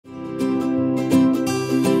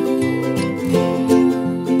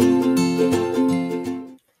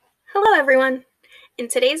In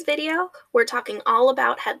today's video, we're talking all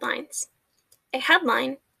about headlines. A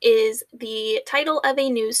headline is the title of a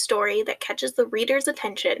news story that catches the reader's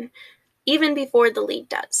attention even before the lead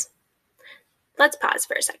does. Let's pause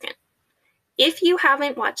for a second. If you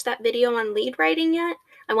haven't watched that video on lead writing yet,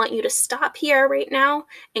 I want you to stop here right now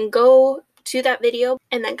and go to that video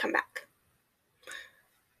and then come back.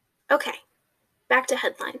 Okay, back to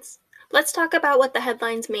headlines. Let's talk about what the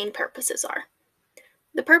headline's main purposes are.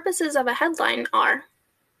 The purposes of a headline are: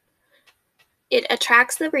 it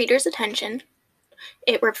attracts the reader's attention,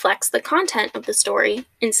 it reflects the content of the story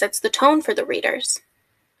and sets the tone for the readers,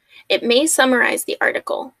 it may summarize the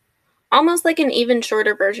article, almost like an even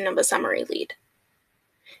shorter version of a summary lead,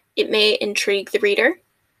 it may intrigue the reader,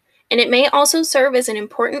 and it may also serve as an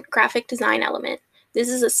important graphic design element. This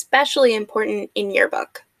is especially important in your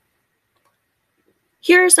book.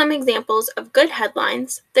 Here are some examples of good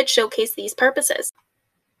headlines that showcase these purposes.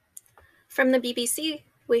 From the BBC,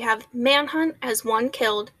 we have Manhunt as 1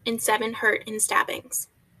 killed and 7 hurt in stabbings.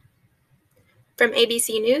 From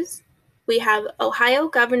ABC News, we have Ohio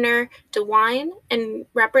Governor DeWine and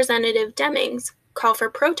Representative Demings call for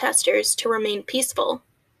protesters to remain peaceful.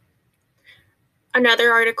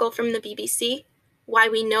 Another article from the BBC, Why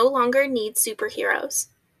We No Longer Need Superheroes.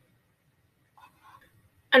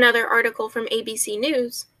 Another article from ABC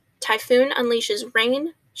News, Typhoon Unleashes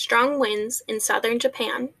Rain, Strong Winds in Southern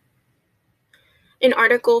Japan. An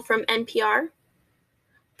article from NPR,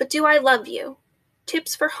 But Do I Love You?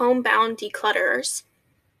 Tips for Homebound Declutterers.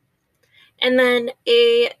 And then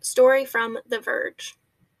a story from The Verge.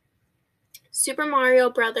 Super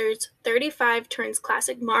Mario Bros. 35 turns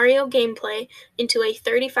classic Mario gameplay into a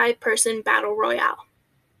 35-person battle royale.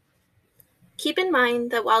 Keep in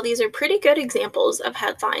mind that while these are pretty good examples of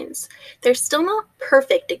headlines, they're still not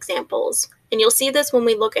perfect examples, and you'll see this when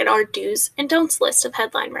we look at our do's and don'ts list of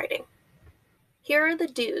headline writing. Here are the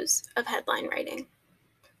do's of headline writing.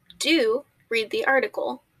 Do read the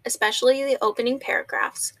article, especially the opening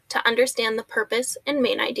paragraphs, to understand the purpose and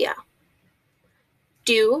main idea.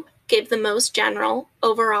 Do give the most general,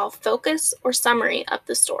 overall focus or summary of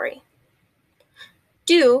the story.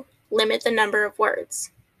 Do limit the number of words.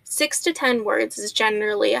 6 to 10 words is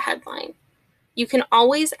generally a headline. You can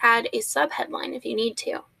always add a subheadline if you need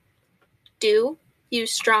to. Do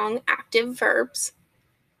use strong active verbs.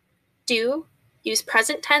 Do use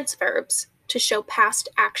present tense verbs to show past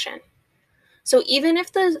action. So even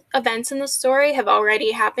if the events in the story have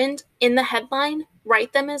already happened, in the headline,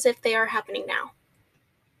 write them as if they are happening now.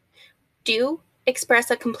 Do express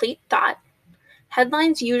a complete thought.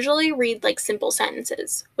 Headlines usually read like simple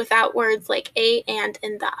sentences, without words like a, and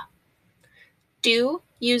the. Do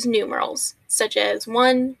use numerals, such as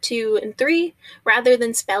 1, 2, and 3, rather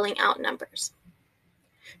than spelling out numbers.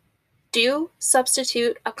 Do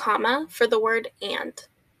substitute a comma for the word and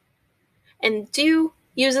do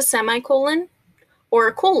use a semicolon or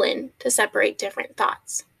a colon to separate different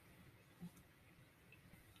thoughts.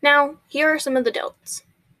 Now, here are some of the don'ts.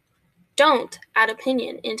 Don't add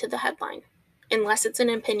opinion into the headline, unless it's an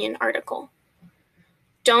opinion article.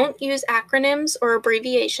 Don't use acronyms or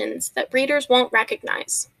abbreviations that readers won't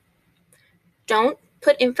recognize. Don't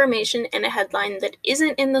put information in a headline that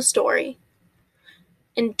isn't in the story.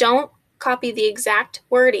 And don't copy the exact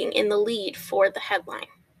wording in the lead for the headline.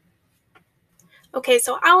 Okay,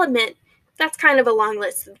 so I'll admit that's kind of a long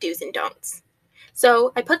list of do's and don'ts.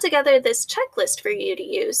 So I put together this checklist for you to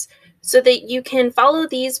use so that you can follow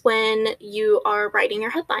these when you are writing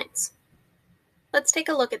your headlines. Let's take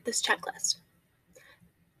a look at this checklist.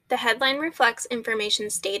 The headline reflects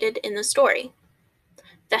information stated in the story.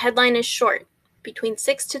 The headline is short, between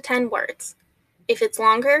 6 to 10 words. If it's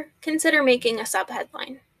longer, consider making a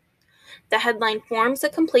subheadline. The headline forms a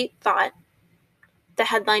complete thought. The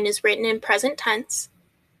headline is written in present tense.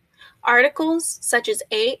 Articles such as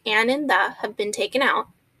a, and the have been taken out.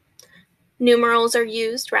 Numerals are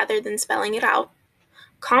used rather than spelling it out.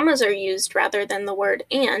 Commas are used rather than the word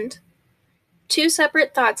and. 2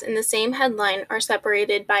 separate thoughts in the same headline are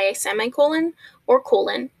separated by a semicolon or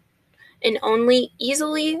colon, and only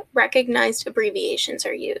easily recognized abbreviations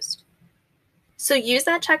are used. So use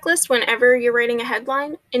that checklist whenever you're writing a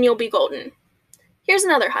headline, and you'll be golden. Here's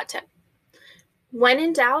another hot tip. When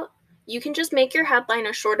in doubt, you can just make your headline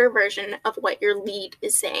a shorter version of what your lead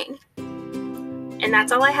is saying. And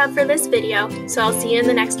that's all I have for this video, so I'll see you in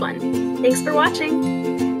the next one. Thanks for watching!